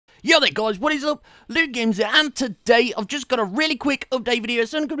Yo there guys, what is up? Luke Games here, and today I've just got a really quick update video.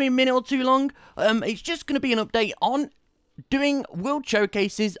 It's only going to be a minute or two long. It's just going to be an update on doing world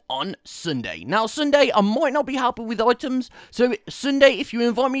showcases on Sunday. Now Sunday, I might not be happy with items, so Sunday, if you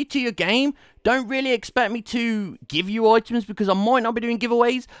invite me to your game, don't really expect me to give you items because I might not be doing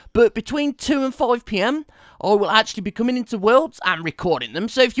giveaways, but between 2 and 5 PM, I will actually be coming into worlds and recording them.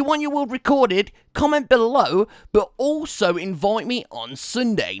 So if you want your world recorded, comment below, but also invite me on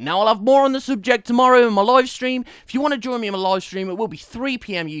Sunday. Now I'll have more on the subject tomorrow in my live stream. If you want to join me in my live stream, it will be 3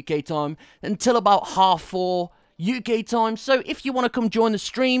 PM UK time until about 4:30 UK time. So if you want to come join the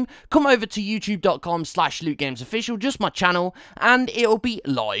stream, come over to youtube.com/LukeGamesOfficial, just my channel, and it'll be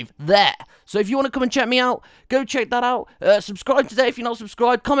live there. So if you want to come and check me out, go check that out. Subscribe today if you're not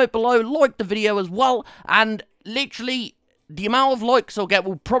subscribed, comment below, like the video as well, and literally the amount of likes I'll get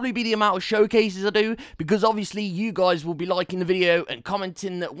will probably be the amount of showcases I do, because obviously you guys will be liking the video and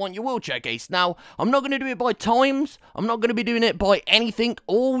commenting that want your world showcase. Now, I'm not going to do it by times, I'm not going to be doing it by anything.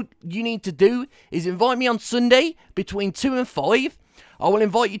 All you need to do is invite me on Sunday between 2 and 5. I will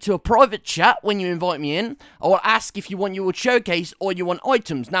invite you to a private chat when you invite me in. I will ask if you want your world showcase or you want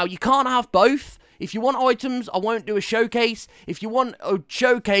items. Now, you can't have both. If you want items, I won't do a showcase. If you want a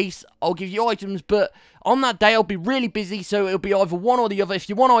showcase, I'll give you items, but on that day, I'll be really busy, so it'll be either one or the other. If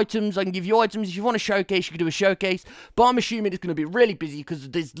you want items, I can give you items. If you want a showcase, you can do a showcase, but I'm assuming it's going to be really busy because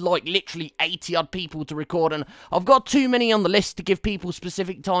there's, like, literally 80-odd people to record, and I've got too many on the list to give people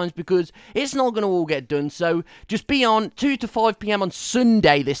specific times because it's not going to all get done, so just be on 2 to 5 PM on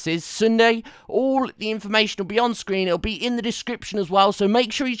Sunday. This is Sunday. All the information will be on screen. It'll be in the description as well, so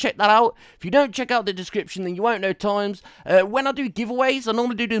make sure you check that out. If you don't check out the description, then you won't know times. When I do giveaways, I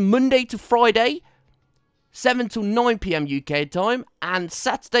normally do Monday to Friday, 7 till 9 PM UK time, and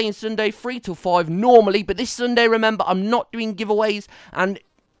Saturday and Sunday 3 till 5 normally, but this Sunday, remember, I'm not doing giveaways, and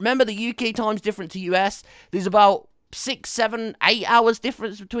remember the UK time's different to US. There's about 6, 7, 8 hours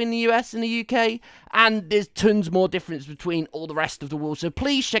difference between the US and the UK, and there's tons more difference between all the rest of the world, so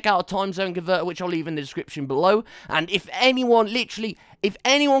please check out a time zone converter, which I'll leave in the description below. And if anyone, literally, if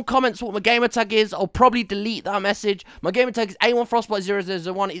anyone comments what my gamertag is, I'll probably delete that message. My gamertag is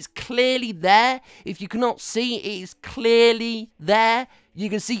A1Frostbite0001. It's clearly there. If you cannot see, it is clearly there. You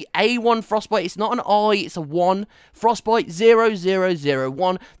can see A1 Frostbite. It's not an I, it's a 1. Frostbite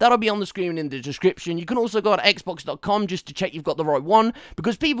 0001. That'll be on the screen in the description. You can also go to xbox.com just to check you've got the right one,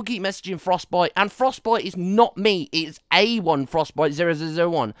 because people keep messaging Frostbite, and Frostbite is not me. It's A1 Frostbite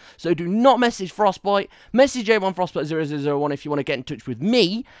 0001. So do not message Frostbite. Message A1 Frostbite 0001 if you want to get in touch with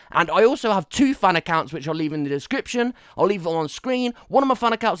me. And I also have 2 fan accounts, which I'll leave in the description. I'll leave them on screen. One of my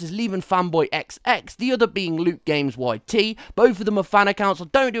fan accounts is Leaving Fanboy XX, the other being Luke Games YT. Both of them are fan accounts. I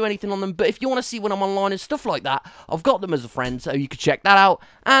don't do anything on them, but if you want to see when I'm online and stuff like that, I've got them as a friend, so you can check that out.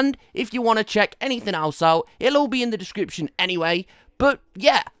 And if you want to check anything else out, it'll all be in the description anyway. But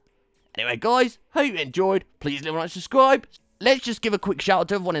yeah, anyway guys, hope you enjoyed. Please leave a like, subscribe. Let's just give a quick shout out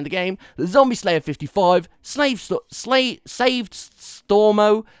to everyone in the game. The Zombie Slayer 55, Saved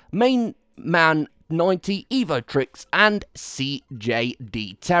Stormo, Main Man 90, Evo Tricks, and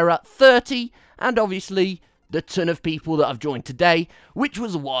CJD Terra 30, and obviously the ton of people that I've joined today, which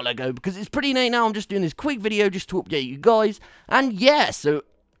was a while ago, because it's pretty late now. I'm just doing this quick video just to update you guys, and yeah, so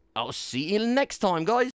I'll see you next time, guys.